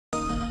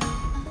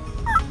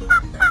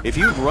If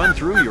you've run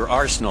through your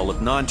arsenal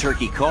of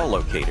non-turkey call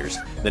locators,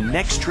 the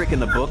next trick in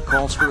the book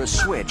calls for a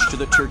switch to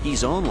the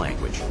turkey's own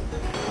language.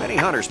 Many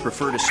hunters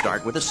prefer to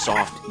start with a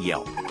soft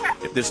yelp.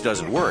 If this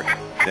doesn't work,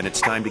 then it's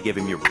time to give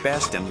him your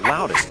best and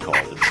loudest call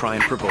to try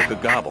and provoke a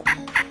gobble.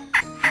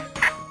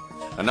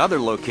 Another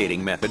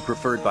locating method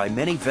preferred by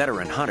many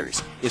veteran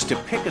hunters is to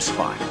pick a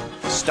spot,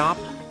 stop,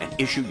 and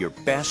issue your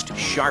best,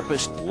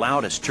 sharpest,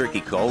 loudest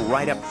turkey call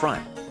right up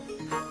front.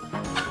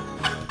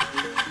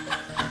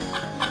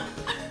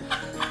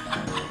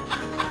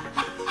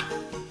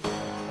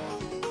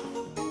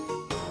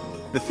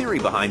 The theory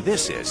behind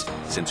this is,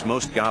 since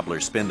most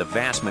gobblers spend the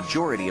vast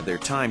majority of their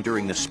time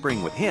during the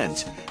spring with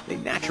hens, they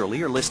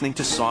naturally are listening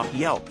to soft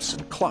yelps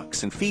and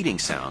clucks and feeding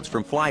sounds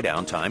from fly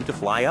down time to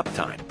fly up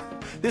time.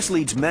 This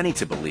leads many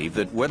to believe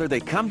that whether they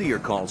come to your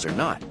calls or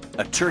not,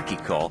 a turkey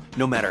call,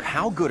 no matter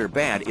how good or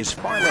bad, is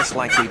far less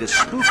likely to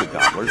spook a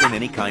gobbler than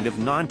any kind of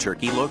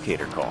non-turkey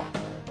locator call.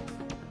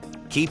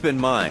 Keep in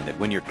mind that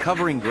when you're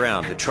covering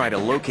ground to try to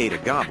locate a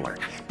gobbler,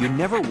 you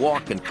never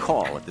walk and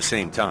call at the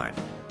same time.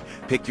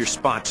 Pick your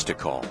spots to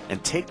call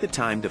and take the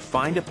time to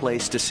find a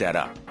place to set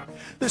up.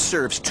 This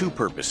serves two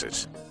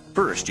purposes.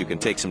 First, you can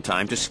take some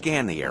time to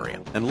scan the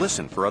area and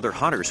listen for other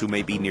hunters who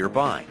may be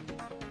nearby.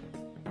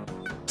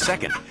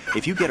 Second,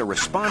 if you get a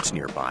response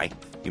nearby,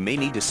 you may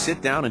need to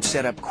sit down and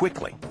set up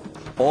quickly.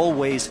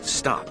 Always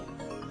stop,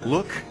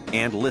 look,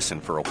 and listen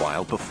for a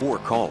while before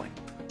calling.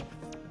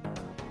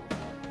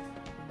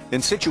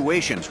 In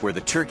situations where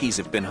the turkeys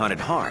have been hunted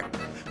hard,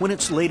 when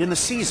it's late in the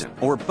season,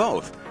 or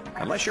both,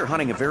 unless you're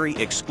hunting a very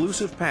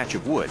exclusive patch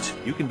of woods,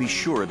 you can be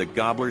sure the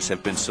gobblers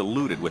have been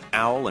saluted with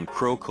owl and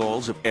crow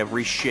calls of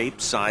every shape,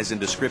 size,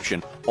 and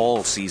description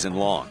all season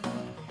long.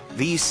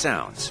 These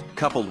sounds,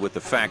 coupled with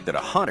the fact that a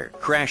hunter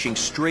crashing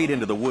straight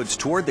into the woods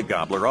toward the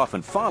gobbler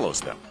often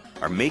follows them,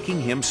 are making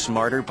him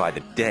smarter by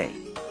the day.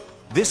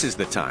 This is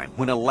the time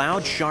when a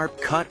loud, sharp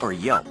cut or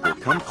yelp will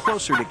come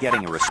closer to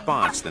getting a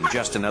response than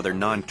just another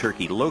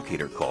non-turkey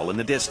locator call in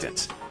the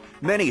distance.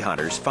 Many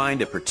hunters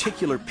find a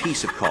particular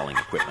piece of calling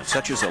equipment,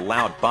 such as a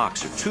loud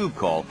box or tube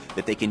call,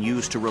 that they can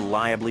use to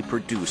reliably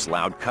produce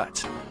loud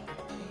cuts.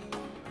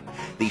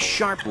 These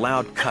sharp,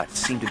 loud cuts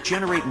seem to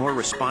generate more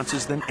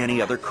responses than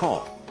any other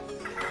call.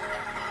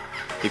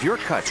 If your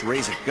cuts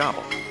raise a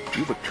gobble,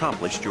 you've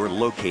accomplished your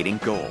locating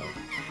goal.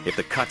 If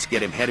the cuts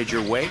get him headed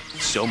your way,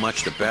 so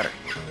much the better.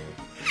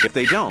 If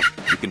they don't,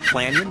 you can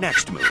plan your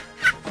next move.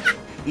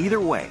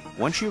 Either way,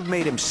 once you've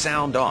made him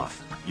sound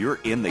off, you're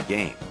in the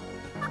game.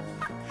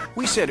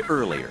 We said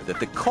earlier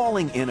that the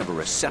calling in of a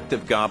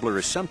receptive gobbler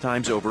is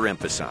sometimes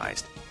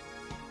overemphasized.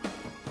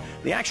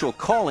 The actual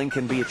calling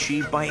can be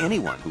achieved by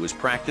anyone who has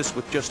practiced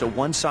with just a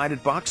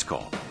one-sided box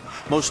call.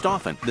 Most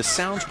often, the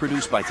sounds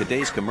produced by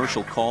today's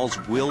commercial calls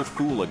will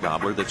fool a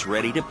gobbler that's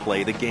ready to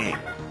play the game.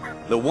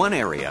 The one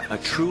area a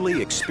truly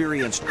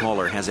experienced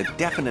caller has a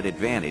definite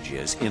advantage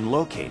is in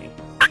locating.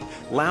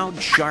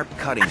 Loud, sharp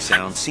cutting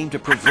sounds seem to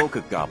provoke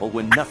a gobble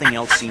when nothing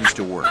else seems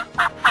to work.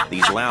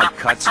 These loud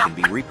cuts can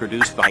be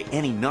reproduced by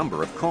any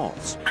number of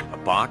calls. A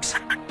box,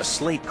 a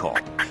slate call,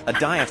 a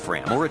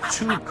diaphragm, or a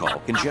tube call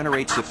can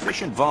generate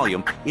sufficient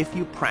volume if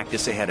you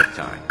practice ahead of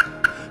time.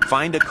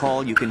 Find a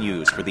call you can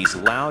use for these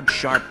loud,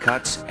 sharp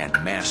cuts and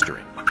master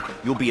it.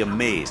 You'll be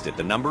amazed at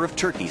the number of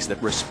turkeys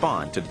that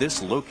respond to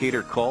this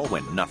locator call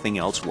when nothing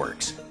else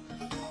works.